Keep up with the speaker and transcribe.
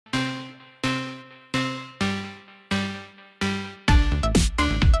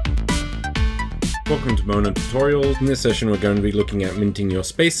Welcome to Mona Tutorials. In this session we're going to be looking at minting your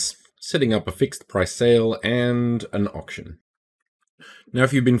space, setting up a fixed price sale, and an auction. Now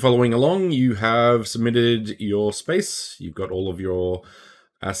if you've been following along, you have submitted your space, you've got all of your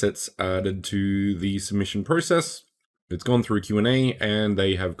assets added to the submission process. It's gone through Q&A and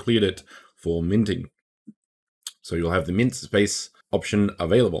they have cleared it for minting. So you'll have the mint space option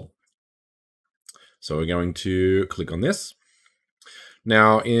available. So we're going to click on this.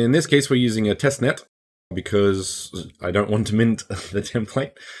 Now, in this case, we're using a test net because I don't want to mint the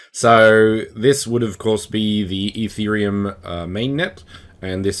template. So this would, of course, be the Ethereum mainnet,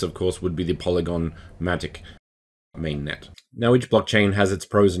 and this, of course, would be the Polygon Matic mainnet. Now, each blockchain has its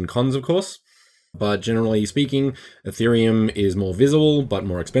pros and cons, of course, but generally speaking, Ethereum is more visible, but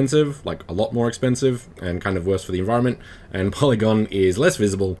more expensive, like a lot more expensive, and kind of worse for the environment, and Polygon is less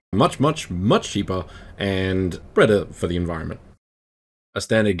visible, much cheaper, and better for the environment. A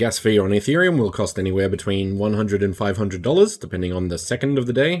standard gas fee on Ethereum will cost anywhere between $100 and $500, depending on the second of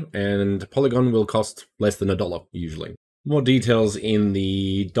the day, and Polygon will cost less than $1, usually. More details in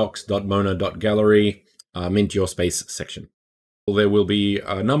the docs.mona.gallery mint your space section. There will be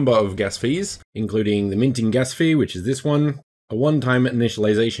a number of gas fees, including the minting gas fee, which is this one, a one-time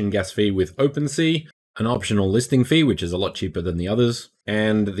initialization gas fee with OpenSea, an optional listing fee, which is a lot cheaper than the others,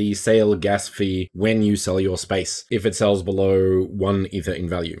 and the sale gas fee when you sell your space, if it sells below 1 Ether in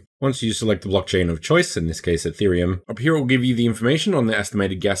value. Once you select the blockchain of choice, in this case Ethereum, up here it will give you the information on the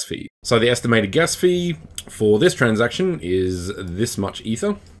estimated gas fee. So the estimated gas fee for this transaction is this much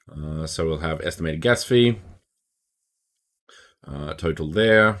Ether. So we'll have estimated gas fee, total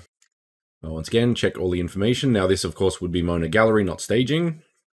there. Once again, check all the information. Now this, of course, would be Mona Gallery, not staging.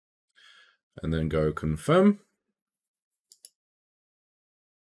 And then go confirm.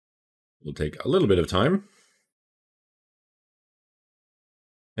 It'll take a little bit of time.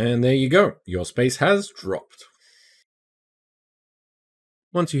 And there you go. Your space has dropped.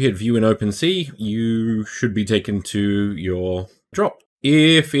 Once you hit view in OpenSea, you should be taken to your drop.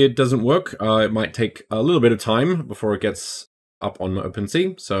 If it doesn't work, it might take a little bit of time before it gets up on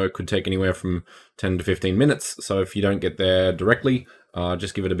OpenSea. So it could take anywhere from 10 to 15 minutes. So if you don't get there directly,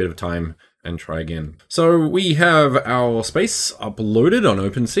 just give it a bit of time and try again. So we have our space uploaded on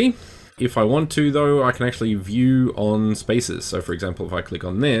OpenSea. If I want to, though, I can actually view on spaces. So for example, if I click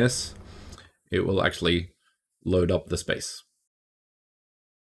on this, it will actually load up the space.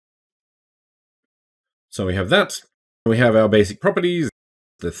 So we have that. We have our basic properties,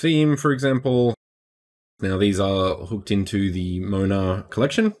 the theme, for example. Now these are hooked into the Mona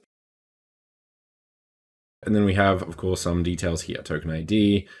collection. And then we have, of course, some details here, token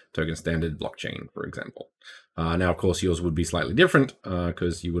ID, token standard, blockchain, for example. Now, of course, yours would be slightly different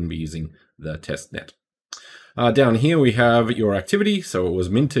because you wouldn't be using the test net. Down here, we have your activity. So it was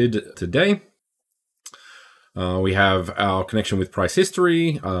minted today. We have our connection with price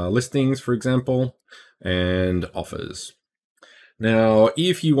history, listings, for example, and offers. Now,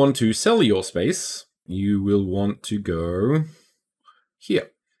 if you want to sell your space, you will want to go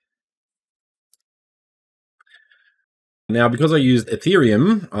here. Now, because I used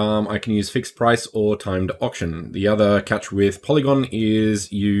Ethereum, I can use fixed price or timed auction. The other catch with Polygon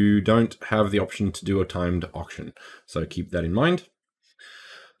is you don't have the option to do a timed auction. So keep that in mind.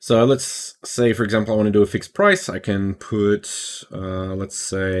 So let's say, for example, I want to do a fixed price. I can put, let's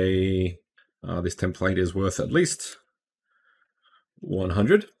say, this template is worth at least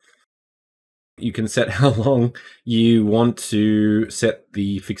 100. You can set how long you want to set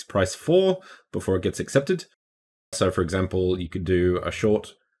the fixed price for before it gets accepted. So for example, you could do a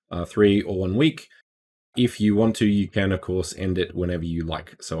short 3 or 1 week. If you want to, you can, of course, end it whenever you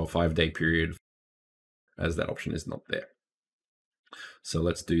like. So a 5-day period, as that option is not there. So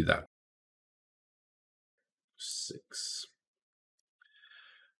let's do that. 6.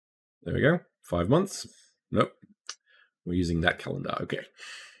 There we go. 5 months. Nope. We're using that calendar. Okay.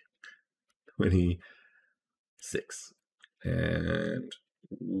 26 and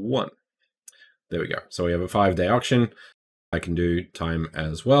 1. There we go. So we have a 5-day auction. I can do time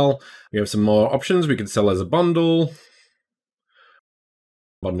as well. We have some more options. We can sell as a bundle.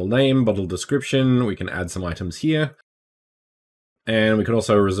 Bundle name, bundle description. We can add some items here. And we can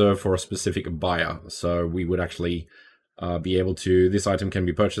also reserve for a specific buyer. So we would actually be able to, this item can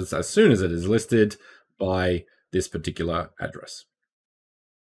be purchased as soon as it is listed by this particular address.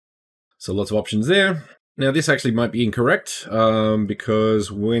 So lots of options there. Now this actually might be incorrect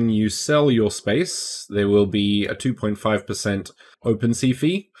because when you sell your space, there will be a 2.5% OpenSea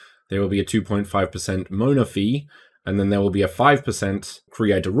fee, there will be a 2.5% Mona fee, and then there will be a 5%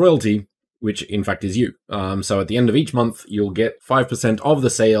 creator royalty which in fact is you. So at the end of each month, you'll get 5% of the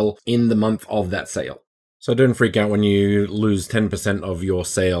sale in the month of that sale. So don't freak out when you lose 10% of your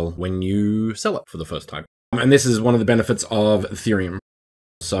sale when you sell it for the first time. And this is one of the benefits of Ethereum.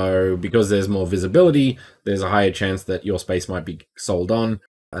 So because there's more visibility, there's a higher chance that your space might be sold on,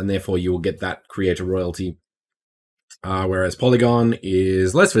 and therefore you will get that creator royalty. Whereas Polygon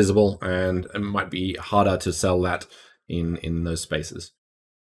is less visible and it might be harder to sell that in those spaces.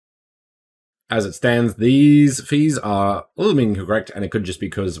 As it stands, these fees are a little bit incorrect, and it could just be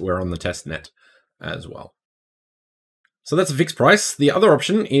because we're on the test net as well. So that's a fixed price. The other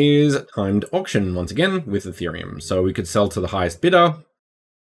option is timed auction, once again, with Ethereum. So we could sell to the highest bidder.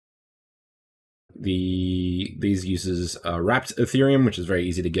 These uses wrapped Ethereum, which is very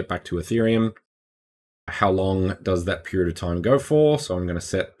easy to get back to Ethereum. How long does that period of time go for? So I'm going to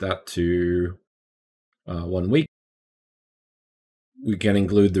set that to 1 week. We can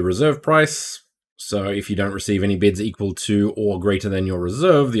include the reserve price. So if you don't receive any bids equal to or greater than your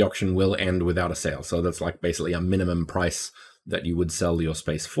reserve, the auction will end without a sale. So that's like basically a minimum price that you would sell your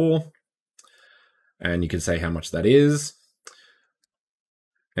space for. And you can say how much that is.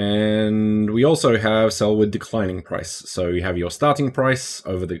 And we also have sell with declining price. So you have your starting price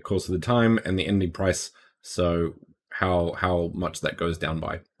over the course of the time and the ending price. So how much that goes down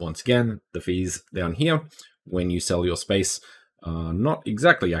by. Once again, the fees down here when you sell your space are not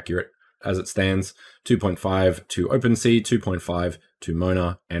exactly accurate as it stands. 2.5 to OpenSea, 2.5 to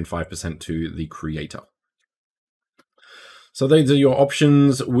Mona, and 5% to the creator. So these are your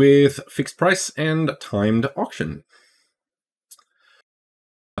options with fixed price and timed auction.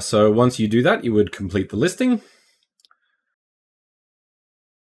 So once you do that, you would complete the listing.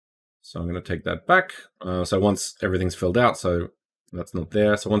 So I'm going to take that back. So once everything's filled out, so that's not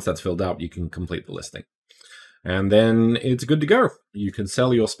there. So once that's filled out, you can complete the listing. And then it's good to go. You can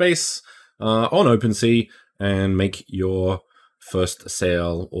sell your space on OpenSea and make your first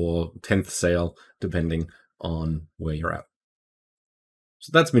sale or 10th sale, depending on where you're at.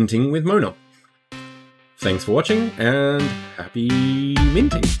 So that's minting with Mona. Thanks for watching and happy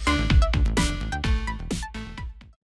minting.